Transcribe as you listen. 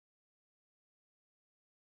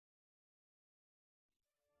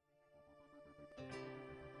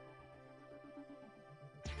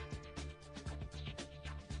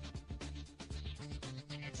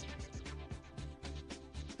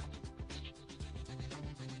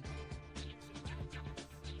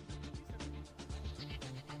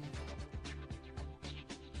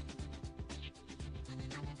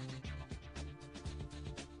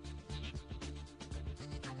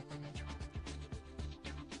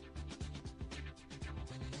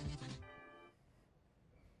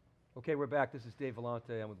Okay, we're back. This is Dave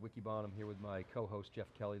Vellante. I'm with Wikibon. I'm here with my co-host, Jeff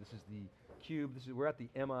Kelly. This is theCUBE. We're at the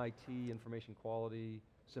MIT Information Quality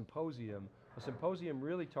Symposium, a symposium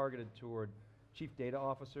really targeted toward chief data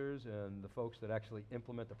officers and the folks that actually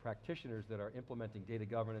implement, the practitioners that are implementing data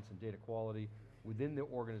governance and data quality within their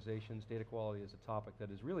organizations. Data quality is a topic that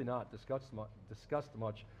is really not discussed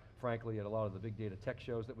much, frankly, at a lot of the big data tech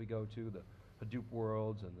shows that we go to, the Hadoop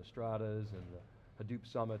Worlds and the Stratas and the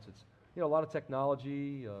Hadoop Summits. It's a lot of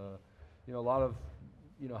technology, a lot of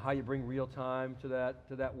how you bring real time to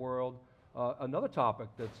that world. Another topic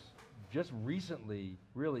that's just recently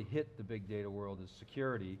really hit the big data world is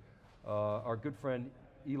security. Our good friend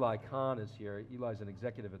Ely Kahn is here. Eli's an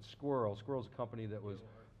executive at Sqrrl. Sqrrl's a company that was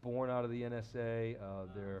born out of the NSA.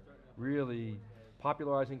 They're really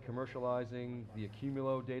popularizing, commercializing the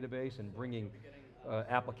Accumulo database and bringing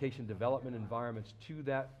application development environments to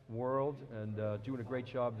that world and doing a great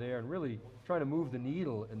job there and really trying to move the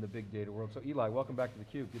needle in the big data world. So Ely, welcome back to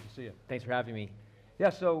theCUBE, good to see you. Thanks for having me. Yeah,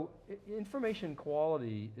 so information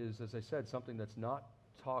quality is, as I said, something that's not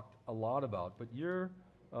talked a lot about, but you're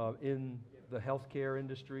in the healthcare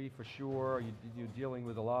industry for sure. You're dealing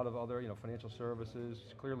with a lot of other financial services,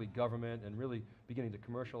 clearly government, and really beginning to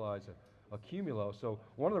commercialize Accumulo. So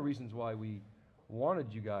one of the reasons why we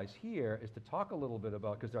wanted you guys here is to talk a little bit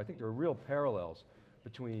about, because I think there are real parallels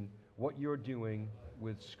between what you're doing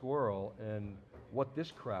with Sqrrl and what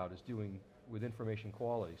this crowd is doing with information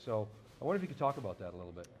quality. So I wonder if you could talk about that a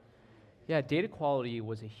little bit. Yeah, data quality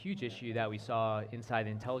was a huge issue that we saw inside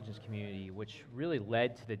the intelligence community, which really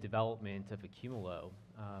led to the development of Accumulo.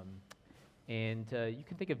 You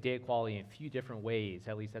can think of data quality in a few different ways,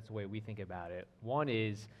 at least that's the way we think about it. One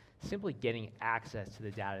is simply getting access to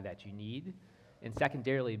the data that you need, and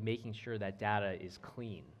secondarily, making sure that data is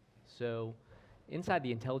clean. So inside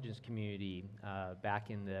the intelligence community, back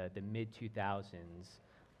in the mid-2000s,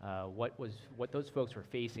 what those folks were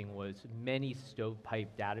facing was many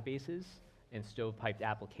stovepipe databases and stovepiped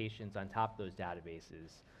applications on top of those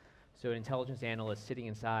databases. So intelligence analysts sitting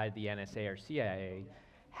inside the NSA or CIA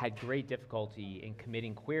had great difficulty in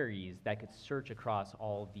committing queries that could search across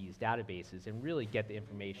all of these databases and really get the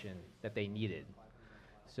information that they needed.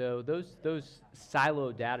 So those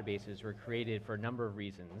siloed databases were created for a number of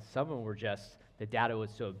reasons. Some of them were just the data was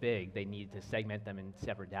so big they needed to segment them in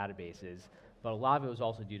separate databases, but a lot of it was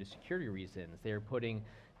also due to security reasons. They were putting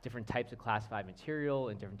different types of classified material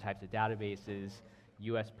in different types of databases,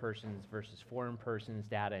 US persons versus foreign persons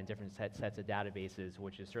data in different sets of databases,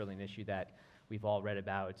 which is certainly an issue that we've all read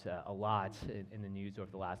about a lot in the news over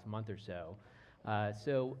the last month or so.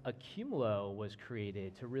 So Accumulo was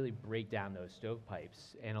created to really break down those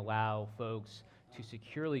stovepipes and allow folks to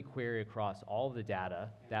securely query across all of the data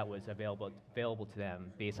that was available to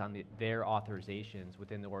them based on their authorizations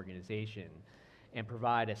within the organization, and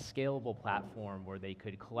provide a scalable platform where they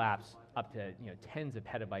could collapse up to tens of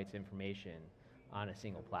petabytes of information on a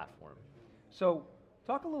single platform. So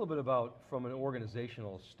talk a little bit about, from an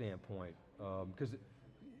organizational standpoint, because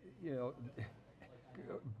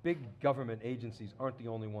big government agencies aren't the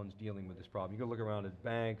only ones dealing with this problem. You go look around at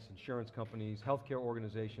banks, insurance companies, healthcare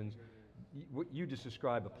organizations. What you just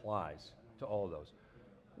described applies to all of those.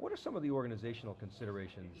 What are some of the organizational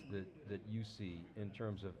considerations that you see in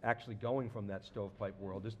terms of actually going from that stovepipe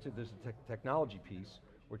world? There's a technology piece,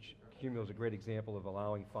 which Accumulo is a great example of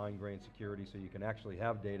allowing fine-grained security so you can actually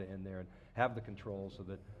have data in there and have the controls so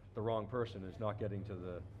that the wrong person is not getting to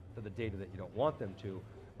the data that you don't want them to.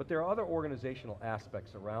 But there are other organizational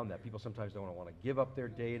aspects around that. People sometimes don't want to give up their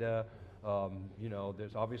data.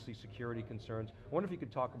 There's obviously security concerns. I wonder if you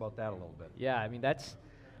could talk about that a little bit. Yeah, I mean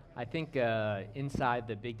I think inside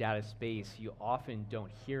the big data space, you often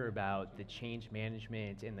don't hear about the change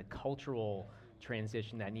management and the cultural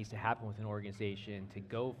transition that needs to happen with an organization to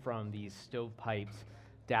go from these stovepiped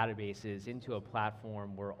databases into a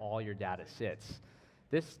platform where all your data sits.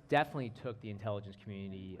 This definitely took the intelligence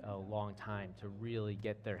community a long time to really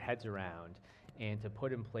get their heads around and to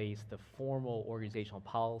put in place the formal organizational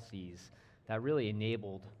policies that really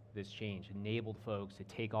enabled this change, enabled folks to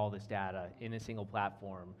take all this data in a single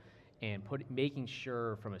platform and making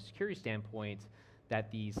sure from a security standpoint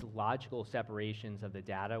that these logical separations of the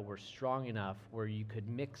data were strong enough where you could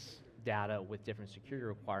mix data with different security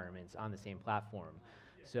requirements on the same platform.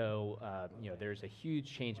 So there's a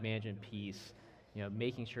huge change management piece,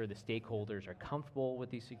 making sure the stakeholders are comfortable with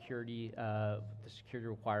these security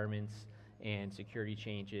requirements and security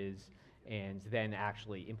changes, and then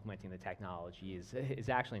actually implementing the technology is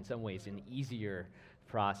actually in some ways an easier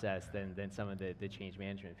process than some of the change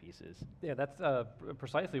management pieces. Yeah, that's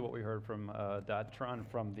precisely what we heard from Tron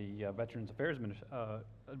from the Veteran Affairs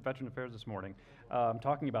this morning,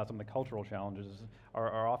 talking about some of the cultural challenges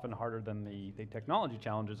are often harder than the technology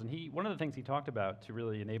challenges. And one of the things he talked about to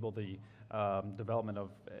really enable the development of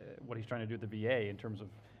what he's trying to do at the VA in terms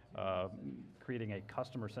of creating a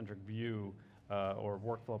customer-centric view or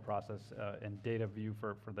workflow process and data view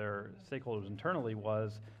for their stakeholders internally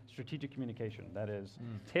was strategic communication. That is,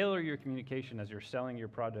 tailor your communication as you're selling your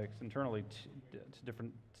projects internally to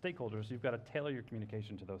different stakeholders. You've got to tailor your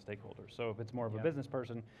communication to those stakeholders. So if it's more of a business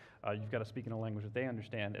person, you've got to speak in a language that they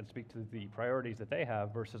understand and speak to the priorities that they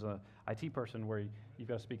have versus an IT person where you've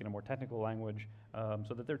got to speak in a more technical language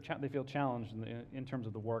so that they feel challenged in terms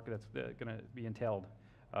of the work that's going to be entailed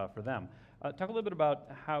for them. Talk a little bit about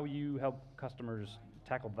how you help customers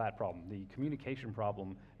tackle that problem, the communication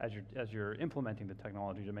problem, as you're implementing the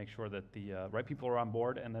technology to make sure that the right people are on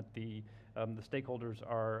board and that the stakeholders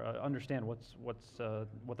understand what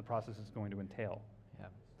the process is going to entail. Yeah.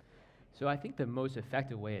 So I think the most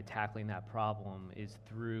effective way of tackling that problem is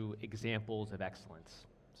through examples of excellence.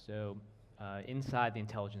 So inside the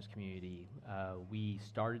intelligence community, we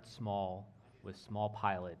started small with small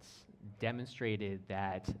pilots, demonstrated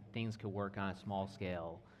that things could work on a small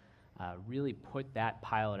scale, really put that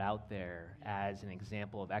pilot out there as an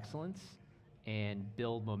example of excellence and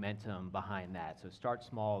build momentum behind that. So start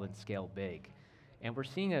small and scale big. And we're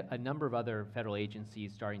seeing a number of other federal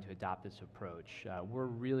agencies starting to adopt this approach. We're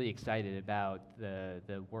really excited about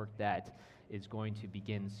the work that is going to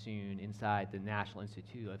begin soon inside the National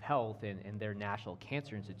Institute of Health and their National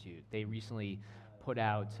Cancer Institute. They recently put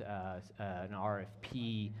out an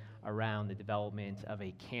RFP around the development of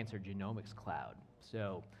a cancer genomics cloud.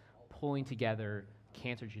 So pulling together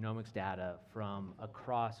cancer genomics data from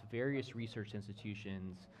across various research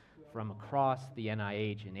institutions, from across the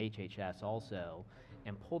NIH and HHS also,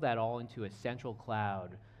 and pull that all into a central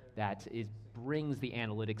cloud that brings the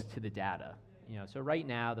analytics to the data. So right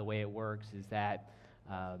now the way it works is that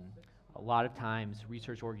a lot of times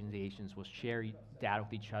research organizations will share data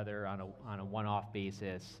with each other on a one-off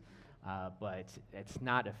basis, but it's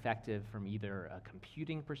not effective from either a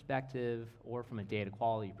computing perspective or from a data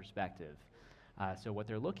quality perspective. So what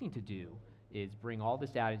they're looking to do is bring all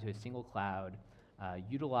this data into a single cloud,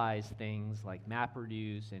 utilize things like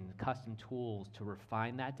MapReduce and custom tools to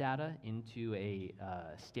refine that data into a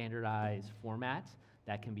standardized format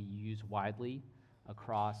that can be used widely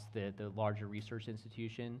across the larger research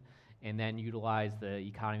institution, and then utilize the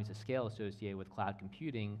economies of scale associated with cloud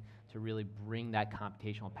computing to really bring that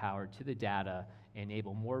computational power to the data,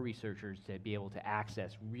 enable more researchers to be able to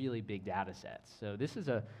access really big data sets. So this is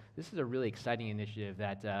a really exciting initiative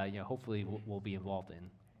that hopefully we'll be involved in.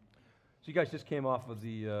 So you guys just came off of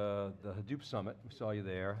the Hadoop Summit. We saw you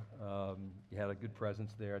there. You had a good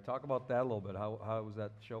presence there. Talk about that a little bit. How was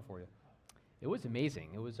that show for you? It was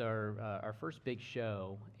amazing. It was our first big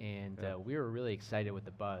show, and we were really excited with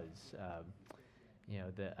the buzz.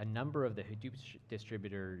 A number of the Hadoop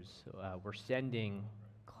distributors were sending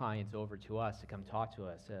clients over to us to come talk to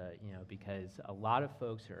us, because a lot of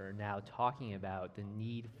folks are now talking about the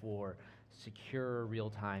need for secure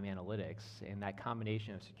real-time analytics, and that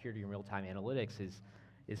combination of security and real-time analytics is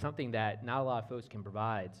something that not a lot of folks can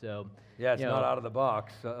provide. So yeah, it's not out of the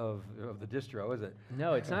box of the distro, is it?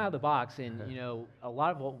 No, it's not out of the box, and a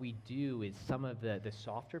lot of what we do is some of the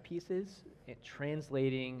softer pieces,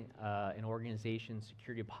 translating an organization's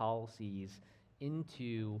security policies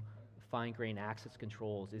into fine-grained access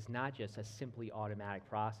controls is not just a simply automatic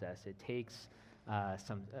process. It takes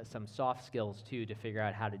some soft skills too to figure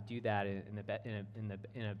out how to do that in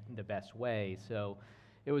the best way. So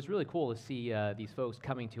it was really cool to see these folks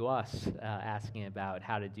coming to us asking about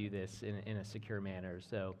how to do this in a secure manner.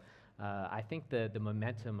 So I think the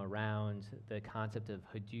momentum around the concept of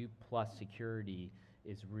Hadoop plus security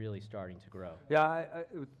is really starting to grow. Yeah,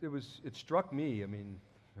 it struck me, I mean,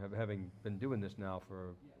 having been doing this now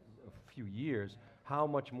for a few years, how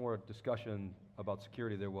much more discussion about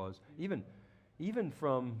security there was, even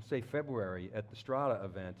from, say, February at the Strata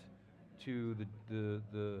event to the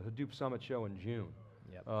Hadoop Summit show in June.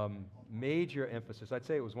 Yep. Major emphasis. I'd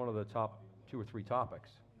say it was one of the top 2 or 3 topics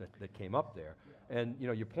that came up there. And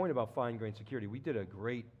your point about fine-grained security, we did a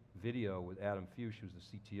great video with Adam Fuchs, who's the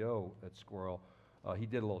CTO at Sqrrl. He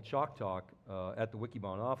did a little chalk talk at the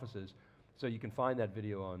Wikibon offices. So you can find that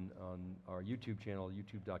video on our YouTube channel,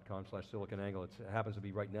 youtube.com/SiliconANGLE. It happens to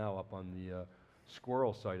be right now up on the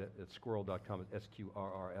Sqrrl site at sqrrl.com, at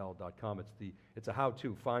sqrrl.com. It's a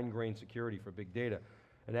how-to, fine-grained security for big data.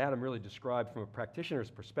 And Adam really described from a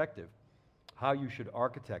practitioner's perspective how you should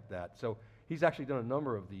architect that. So He's actually done a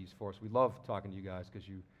number of these for us. We love talking to you guys because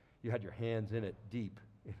you had your hands in it deep,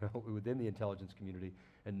 within the intelligence community,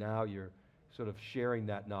 and now you're sort of sharing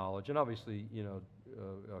that knowledge, and obviously,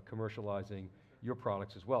 commercializing your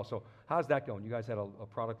products as well. So how's that going? You guys had a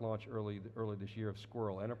product launch early this year of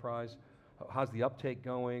Sqrrl Enterprise. How's the uptake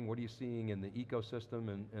going? What are you seeing in the ecosystem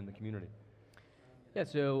and the community? Yeah,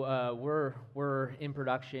 so we're in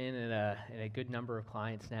production in a good number of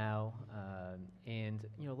clients now, and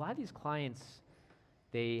a lot of these clients,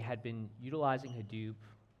 they had been utilizing Hadoop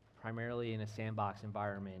primarily in a sandbox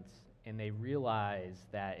environment, and they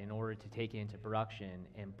realized that in order to take it into production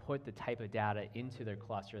and put the type of data into their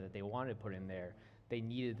cluster that they wanted to put in there, they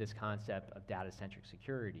needed this concept of data-centric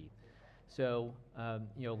security. So, a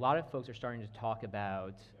lot of folks are starting to talk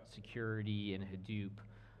about security in Hadoop.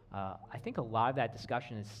 I think a lot of that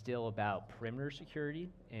discussion is still about perimeter security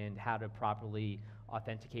and how to properly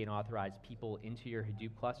authenticate and authorize people into your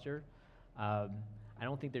Hadoop cluster. I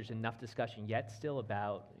don't think there's enough discussion yet still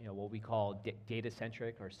about what we call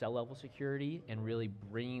data-centric or cell-level security, and really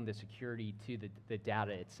bringing the security to the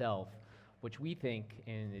data itself, which we think,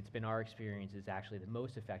 and it's been our experience, is actually the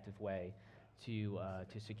most effective way to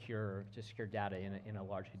secure data in a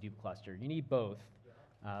large Hadoop cluster. You need both,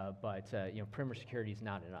 but perimeter security is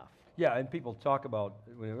not enough. Yeah, and people talk about,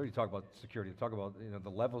 when we talk about security, they talk about the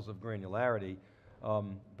levels of granularity,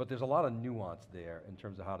 but there's a lot of nuance there in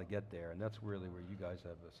terms of how to get there, and that's really where you guys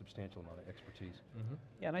have a substantial amount of expertise. Mm-hmm.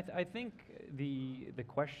 Yeah, and I think the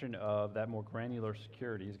question of that more granular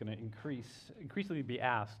security is going to increasingly be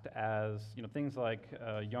asked as things like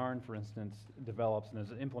Yarn, for instance, develops and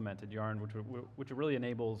is implemented. Yarn, which really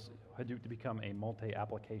enables Hadoop to become a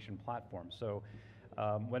multi-application platform. So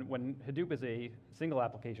when Hadoop is a single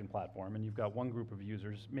application platform and you've got one group of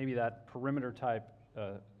users, maybe that perimeter type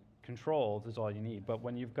controls is all you need. But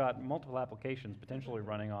when you've got multiple applications potentially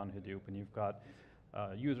running on Hadoop, and you've got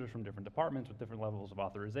users from different departments with different levels of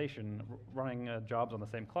authorization running jobs on the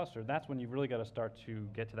same cluster, that's when you've really got to start to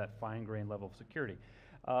get to that fine-grained level of security.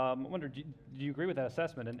 I wonder, do you agree with that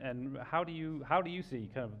assessment? And how do you see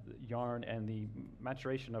kind of Yarn and the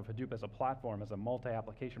maturation of Hadoop as a platform, as a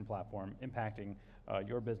multi-application platform, impacting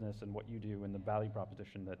your business and what you do and the value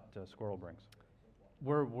proposition that Sqrrl brings?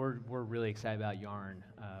 We're really excited about Yarn.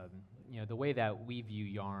 The way that we view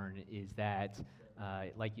Yarn is that,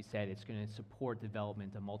 like you said, it's going to support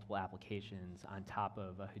development of multiple applications on top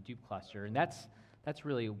of a Hadoop cluster, and that's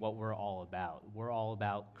really what we're all about. We're all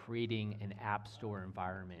about creating an app store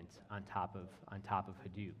environment on top of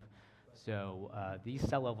Hadoop. So these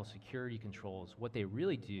cell-level security controls, what they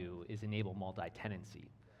really do is enable multi-tenancy.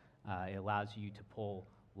 It allows you to pull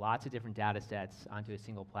lots of different data sets onto a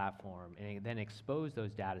single platform, and then expose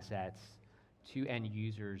those data sets to end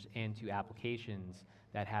users and to applications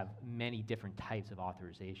that have many different types of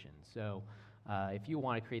authorizations. So if you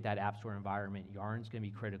want to create that app store environment, Yarn's going to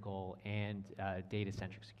be critical, and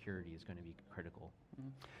data-centric security is going to be critical.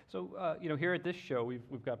 Mm-hmm. So here at this show,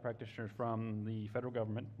 we've got practitioners from the federal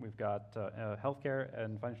government, we've got healthcare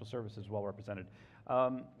and financial services well represented.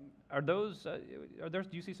 Do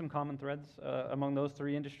you see some common threads among those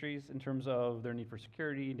three industries in terms of their need for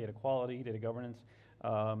security, data quality, data governance?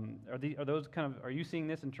 Are you seeing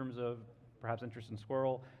this in terms of perhaps interest in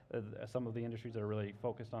Sqrrl, some of the industries that are really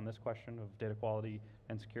focused on this question of data quality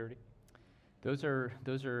and security? Those are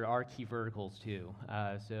our key verticals too.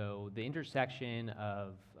 So the intersection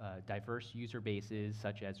of diverse user bases,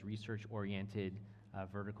 such as research-oriented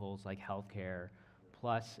verticals like healthcare,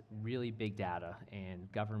 plus really big data,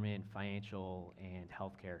 and government, financial, and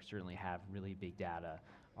healthcare certainly have really big data,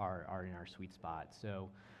 are in our sweet spot. So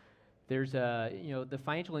there's the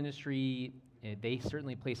financial industry, they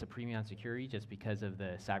certainly place a premium on security just because of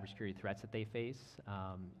the cybersecurity threats that they face.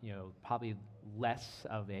 Probably less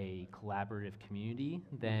of a collaborative community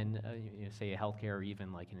than say a healthcare or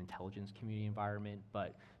even like an intelligence community environment,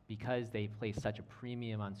 but because they place such a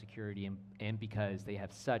premium on security, and because they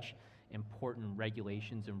have such important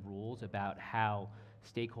regulations and rules about how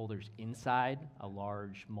stakeholders inside a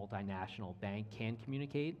large multinational bank can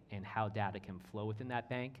communicate and how data can flow within that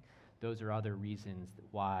bank, those are other reasons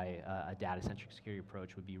why a data-centric security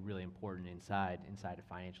approach would be really important inside of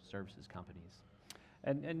financial services companies.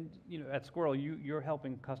 And at Sqrrl, you're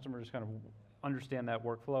helping customers kind of understand that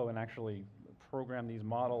workflow and actually program these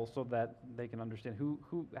models so that they can understand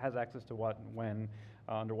who has access to what, when,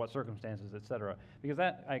 under what circumstances, et cetera. Because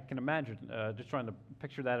that, I can imagine, just trying to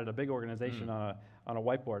picture that at a big organization on a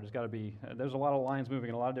whiteboard, it's got to be, there's a lot of lines moving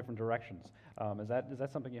in a lot of different directions. Is that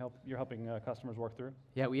something you're helping customers work through?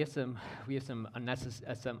 Yeah, we have some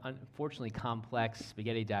unfortunately complex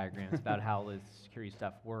spaghetti diagrams about how the security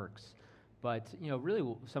stuff works. But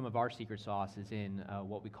really some of our secret sauce is in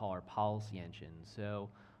what we call our policy engine. So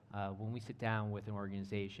when we sit down with an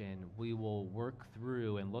organization, we will work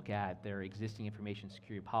through and look at their existing information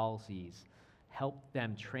security policies, help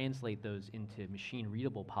them translate those into machine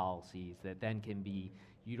readable policies that then can be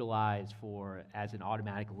utilized as an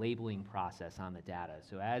automatic labeling process on the data.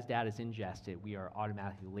 So as data is ingested, we are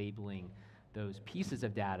automatically labeling those pieces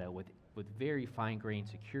of data with very fine-grained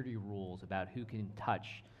security rules about who can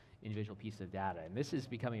touch individual pieces of data. And this is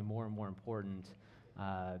becoming more and more important.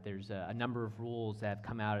 There's a number of rules that have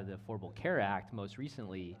come out of the Affordable Care Act most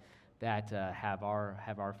recently that have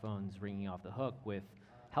our phones ringing off the hook with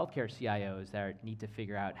healthcare CIOs that need to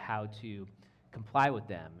figure out how to comply with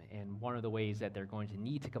them. And one of the ways that they're going to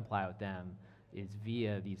need to comply with them is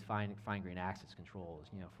via these fine-grained access controls.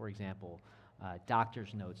 For example,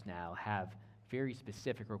 doctor's notes now have very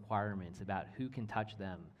specific requirements about who can touch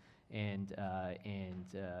them, and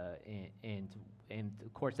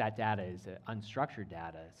of course that data is unstructured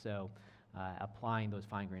data. So applying those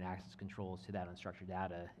fine-grained access controls to that unstructured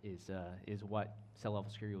data is what cell-level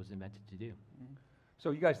security was invented to do. Mm-hmm. So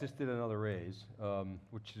you guys just did another raise,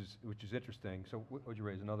 which is interesting. So what would you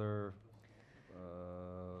raise? Another,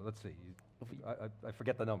 let's see, I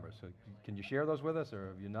forget the numbers. So can you share those with us, or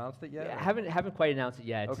have you announced it yet? Yeah, haven't quite announced it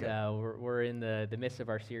yet. Okay. We're in the midst of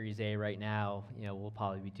our Series A right now. We'll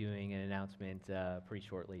probably be doing an announcement pretty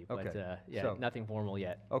shortly. Okay. But yeah, So nothing formal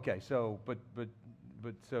yet. Okay, so but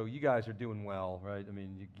so you guys are doing well, right? I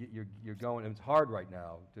mean, you're going. And it's hard right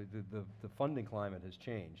now. The funding climate has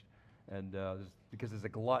changed, and because there's a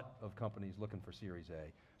glut of companies looking for Series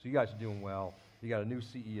A. So you guys are doing well. You got a new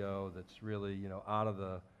CEO that's really out of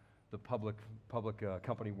the public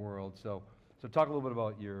company world. So talk a little bit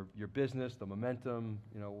about your business, the momentum.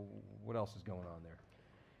 What else is going on there?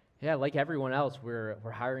 Yeah, like everyone else, we're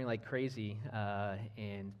hiring like crazy,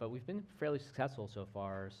 but we've been fairly successful so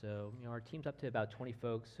far. So our team's up to about 20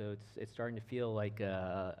 folks. So it's starting to feel like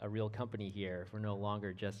a real company here. We're no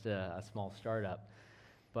longer just a small startup.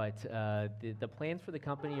 But the plans for the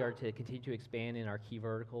company are to continue to expand in our key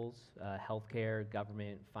verticals: healthcare,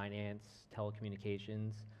 government, finance,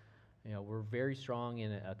 telecommunications. We're very strong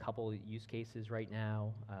in a couple use cases right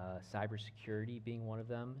now, cybersecurity being one of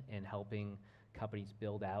them, and helping companies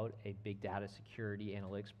build out a big data security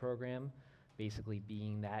analytics program, basically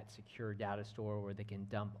being that secure data store where they can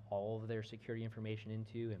dump all of their security information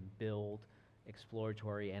into and build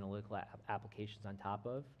exploratory analytical applications on top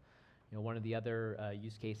of. One of the other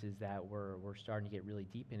use cases that we're starting to get really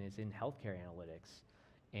deep in is in healthcare analytics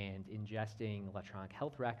and ingesting electronic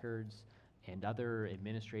health records and other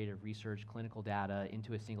administrative research clinical data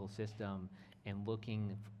into a single system and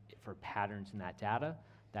looking for patterns in that data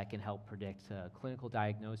that can help predict clinical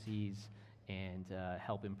diagnoses and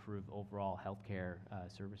help improve overall healthcare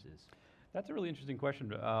services. That's a really interesting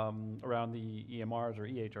question around the EMRs or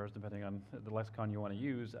EHRs, depending on the lexicon you want to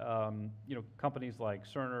use. Companies like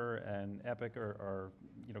Sqrrl and Epic are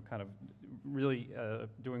kind of really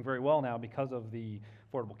doing very well now because of the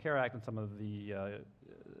Affordable Care Act and some of the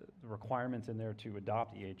requirements in there to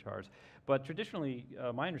adopt EHRs. But traditionally,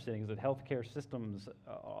 my understanding is that healthcare systems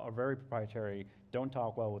are very proprietary, don't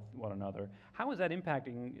talk well with one another. How is that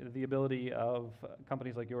impacting the ability of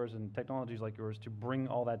companies like yours and technologies like yours to bring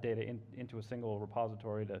all that data into a single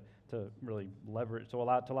repository to really leverage, to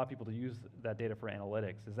allow people to use that data for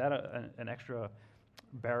analytics? Is that an extra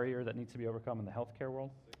barrier that needs to be overcome in the healthcare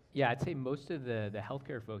world? Yeah, I'd say most of the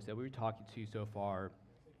healthcare folks that we were talking to so far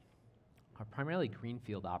are primarily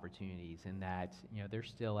greenfield opportunities in that they're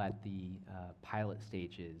still at the pilot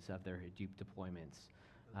stages of their Hadoop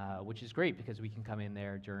deployments, which is great because we can come in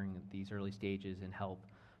there during these early stages and help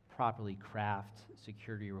properly craft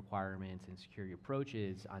security requirements and security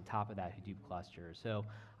approaches on top of that Hadoop cluster. So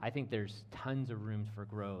I think there's tons of room for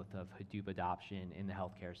growth of Hadoop adoption in the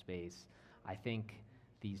healthcare space. I think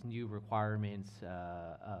these new requirements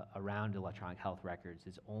around electronic health records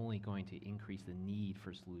is only going to increase the need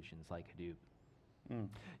for solutions like Hadoop.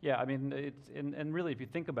 Yeah, I mean, and really if you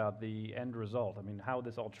think about the end result, I mean, how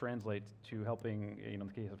this all translates to helping, in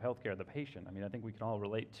the case of healthcare, the patient. I mean, I think we can all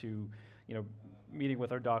relate to, meeting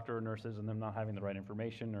with our doctor or nurses and them not having the right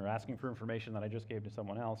information or asking for information that I just gave to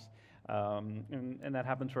someone else. And that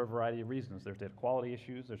happens for a variety of reasons. There's data quality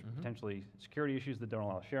issues, there's potentially security issues that don't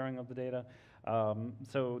allow sharing of the data.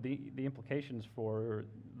 So the implications for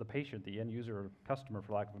the patient, the end user or customer,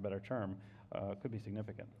 for lack of a better term, could be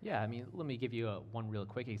significant. Yeah, I mean, let me give you one real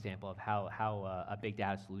quick example of how a big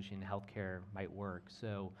data solution in healthcare might work.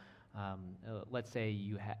 So let's say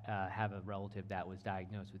you have a relative that was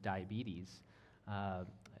diagnosed with diabetes.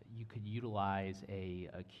 You could utilize a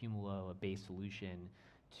Accumulo-based solution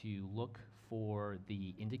to look for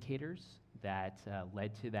the indicators that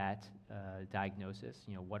led to that diagnosis.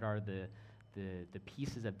 You know, what are the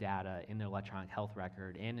pieces of data in the electronic health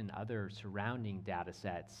record and in other surrounding data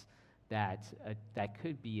sets that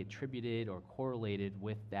could be attributed or correlated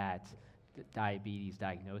with that diabetes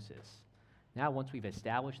diagnosis. Now, once we've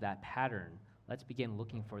established that pattern, let's begin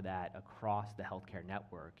looking for that across the healthcare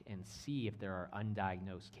network and see if there are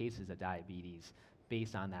undiagnosed cases of diabetes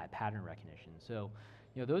based on that pattern recognition. So,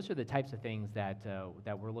 you know, those are the types of things that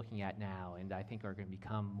we're looking at now, and I think are going to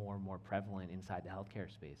become more and more prevalent inside the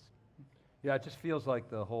healthcare space. Yeah, it just feels like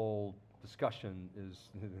the whole discussion is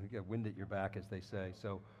wind at your back, as they say.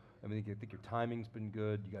 So, I mean, I think your timing's been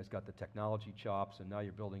good. You guys got the technology chops, and now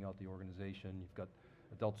you're building out the organization. You've got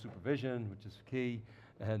adult supervision, which is key,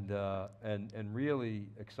 and really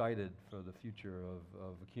excited for the future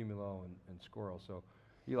of Accumulo and Sqrrl. So,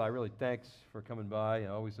 Eli, really thanks for coming by.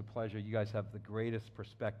 Always a pleasure. You guys have the greatest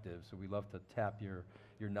perspective, so we love to tap your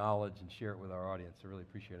knowledge and share it with our audience. I really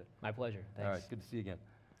appreciate it. My pleasure. Thanks. All right, good to see you again.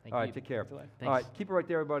 Thank All you. right, take care. Thanks. All right, keep it right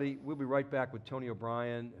there, everybody. We'll be right back with Tony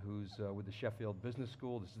O'Brien, who's with the Sheffield Business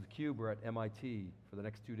School. This is theCUBE. We're at MIT for the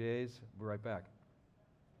next 2 days. We'll be right back.